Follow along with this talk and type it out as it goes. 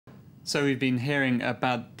So we've been hearing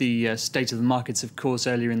about the state of the markets, of course,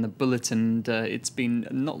 earlier in the bulletin, and it's been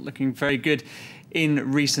not looking very good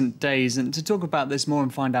in recent days. And to talk about this more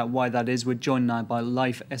and find out why that is, we're joined now by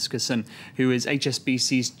Leif Eskersen, who is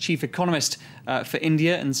HSBC's chief economist for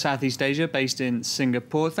India and Southeast Asia, based in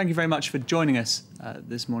Singapore. Thank you very much for joining us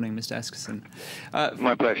this morning, Mr. Eskersen.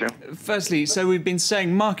 My pleasure. Firstly, so we've been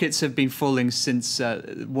saying markets have been falling since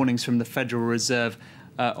warnings from the Federal Reserve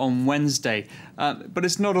on Wednesday. But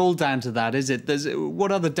it's not all down to that, is it?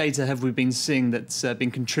 What other data have we been seeing that's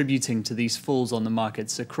been contributing to these falls on the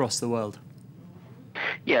markets across the world?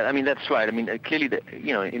 Yeah, I mean, that's right. I mean, clearly,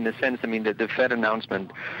 in the sense, I mean, the Fed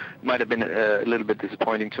announcement might have been a little bit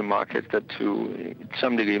disappointing to markets, that to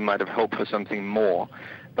some degree might have hoped for something more.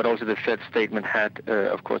 But also the Fed statement had,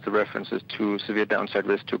 of course, the references to severe downside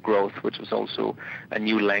risk to growth, which was also a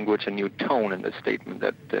new language, a new tone in the statement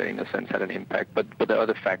that, in a sense, had an impact. But there are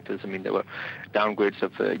other factors. I mean, there were downgrades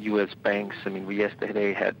of U.S. banks. I mean, we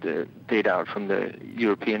yesterday had data out from the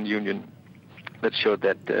European Union that showed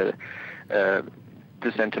that the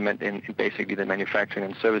sentiment in basically the manufacturing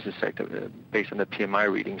and services sector, based on the PMI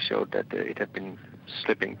reading, showed that it had been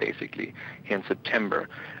slipping basically here in September,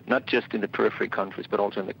 not just in the periphery countries, but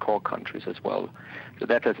also in the core countries as well. So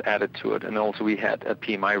that has added to it. And also we had a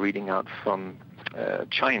PMI reading out from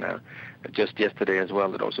China just yesterday as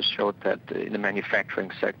well that also showed that in the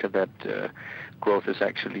manufacturing sector that growth is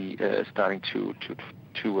actually starting to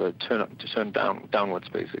turn downwards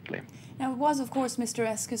basically. Now, it was, of course, Mr.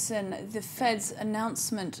 Eskersen, the Fed's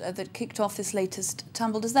announcement that kicked off this latest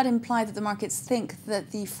tumble. Does that imply that the markets think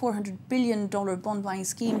that the $400 billion bond buying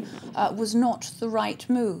scheme was not the right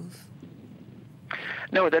move?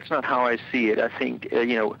 No, that's not how I see it. I think,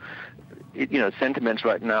 sentiments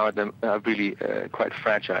right now are really quite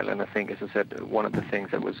fragile. And I think, as I said, one of the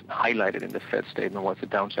things that was highlighted in the Fed statement was the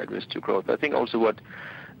downside risk to growth. But I think also what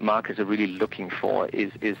markets are really looking for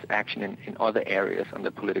is action in other areas on the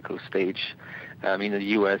political stage. I mean, in the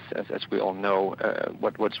U.S., as we all know,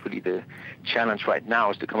 what's really the challenge right now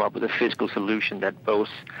is to come up with a fiscal solution that both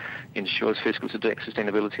ensures fiscal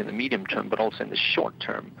sustainability in the medium term, but also in the short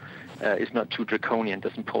term is not too draconian,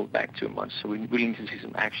 doesn't pull back too much. So we really need to see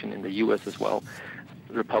some action in the U.S. as well.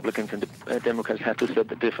 Republicans and Democrats have to set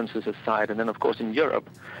the differences aside. And then, of course, in Europe,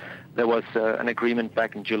 there was an agreement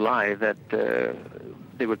back in July that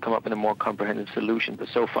they would come up with a more comprehensive solution, but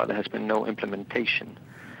so far there has been no implementation.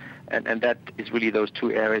 And that is really those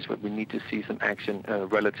two areas where we need to see some action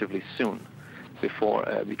relatively soon before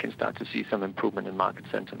we can start to see some improvement in market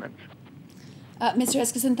sentiment. Mr.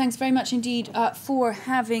 Eskersen, thanks very much indeed for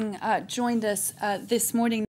having joined us this morning.